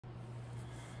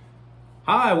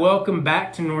Hi, welcome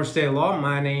back to North State Law.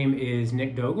 My name is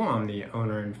Nick Dogle. I'm the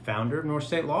owner and founder of North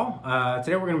State Law.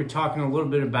 Today we're going to be talking a little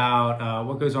bit about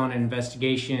what goes on in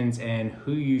investigations and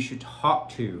who you should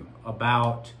talk to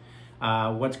about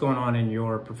what's going on in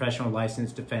your professional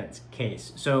license defense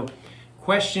case. So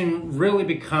question really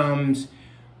becomes,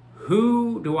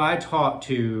 who do I talk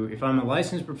to if I'm a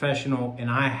licensed professional and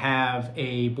I have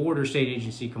a board or state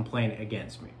agency complaint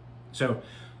against me? So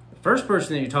the first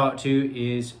person that you talk to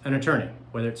is an attorney,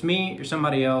 whether it's me or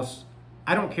somebody else.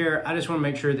 I don't care. I just want to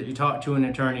make sure that you talk to an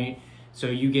attorney so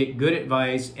you get good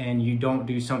advice and you don't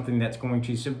do something that's going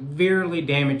to severely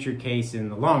damage your case in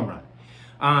the long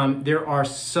run. There are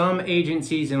some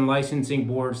agencies and licensing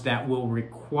boards that will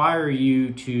require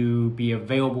you to be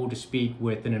available to speak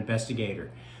with an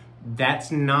investigator. That's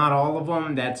not all of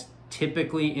them. That's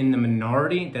typically in the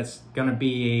minority. That's going to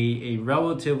be a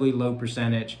relatively low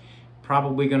percentage.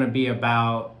 Probably going to be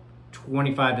about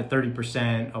 25 to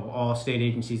 30% of all state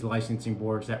agencies, licensing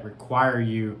boards that require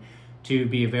you to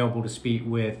be available to speak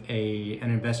with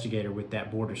an investigator with that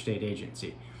board or state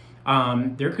agency.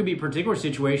 There could be particular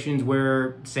situations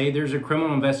where, say, there's a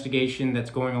criminal investigation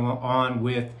that's going on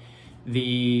with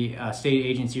the state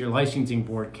agency or licensing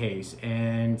board case,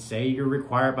 and say you're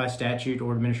required by statute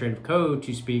or administrative code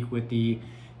to speak with the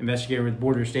investigator with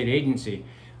board or state agency.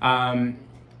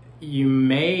 You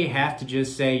may have to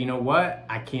just say, you know what,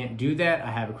 I can't do that.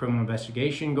 I have a criminal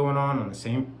investigation going on the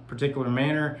same particular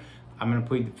manner. I'm going to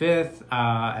plead the fifth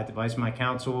at the advice of my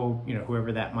counsel,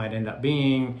 whoever that might end up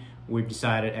being. We've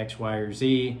decided X, Y, or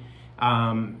Z.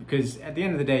 Because at the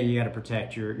end of the day, you got to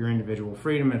protect your individual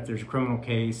freedom. If there's a criminal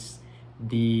case,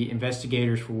 the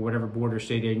investigators for whatever board or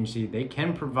state agency, they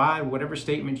can provide whatever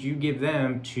statements you give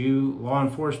them to law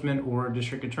enforcement or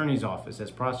district attorney's office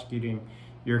that's prosecuting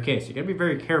your case. You got to be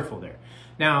very careful there.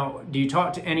 Now, do you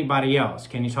talk to anybody else?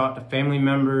 Can you talk to family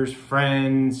members,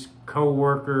 friends,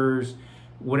 co-workers,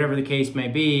 whatever the case may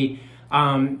be?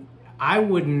 I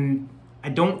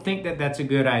don't think that that's a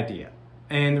good idea.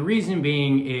 And the reason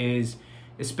being is,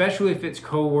 especially if it's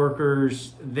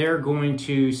co-workers, they're going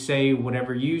to say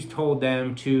whatever you told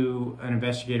them to an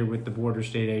investigator with the board or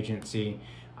state agency.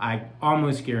 I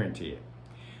almost guarantee it.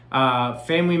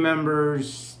 Family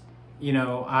members,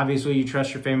 obviously you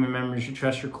trust your family members, you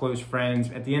trust your close friends.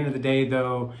 At the end of the day,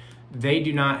 though, they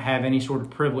do not have any sort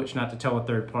of privilege not to tell a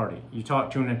third party. You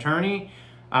talk to an attorney,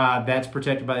 that's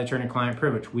protected by the attorney-client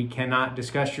privilege. We cannot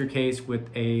discuss your case with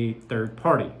a third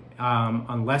party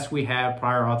unless we have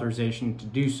prior authorization to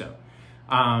do so.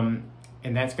 And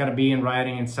that's got to be in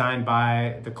writing and signed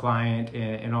by the client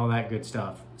and all that good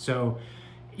stuff. So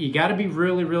you got to be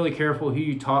really, really careful who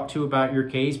you talk to about your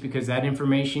case, because that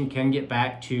information can get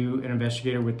back to an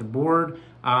investigator with the board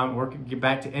or can get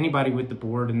back to anybody with the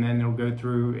board, and then they'll go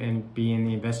through and be in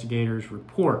the investigator's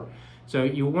report. So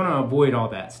you want to avoid all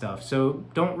that stuff. So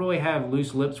don't really have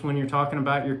loose lips when you're talking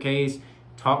about your case.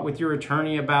 Talk with your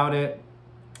attorney about it.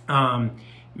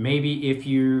 Maybe if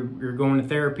you're going to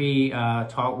therapy,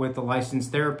 talk with a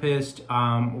licensed therapist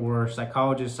or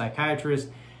psychologist, psychiatrist.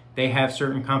 They have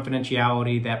certain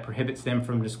confidentiality that prohibits them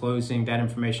from disclosing that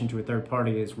information to a third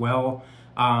party as well.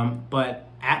 But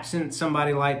absent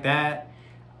somebody like that,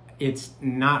 it's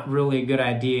not really a good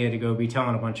idea to go be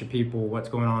telling a bunch of people what's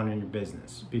going on in your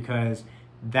business, because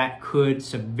that could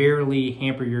severely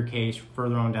hamper your case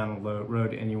further on down the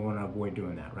road, and you want to avoid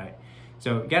doing that, right?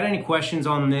 So got any questions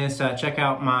on this, check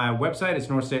out my website. It's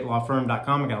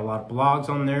northstatelawfirm.com. I got a lot of blogs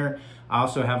on there. I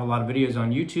also have a lot of videos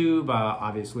on YouTube.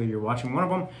 Obviously, you're watching one of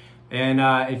them. And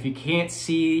if you can't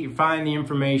find the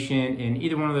information in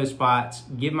either one of those spots,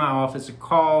 give my office a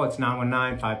call. It's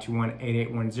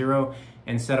 919-521-8810,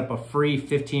 and set up a free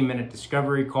 15-minute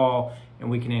discovery call,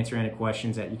 and we can answer any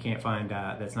questions that you can't find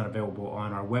that's not available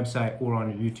on our website or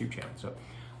on your YouTube channel. So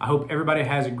I hope everybody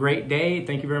has a great day.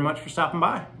 Thank you very much for stopping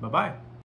by. Bye-bye.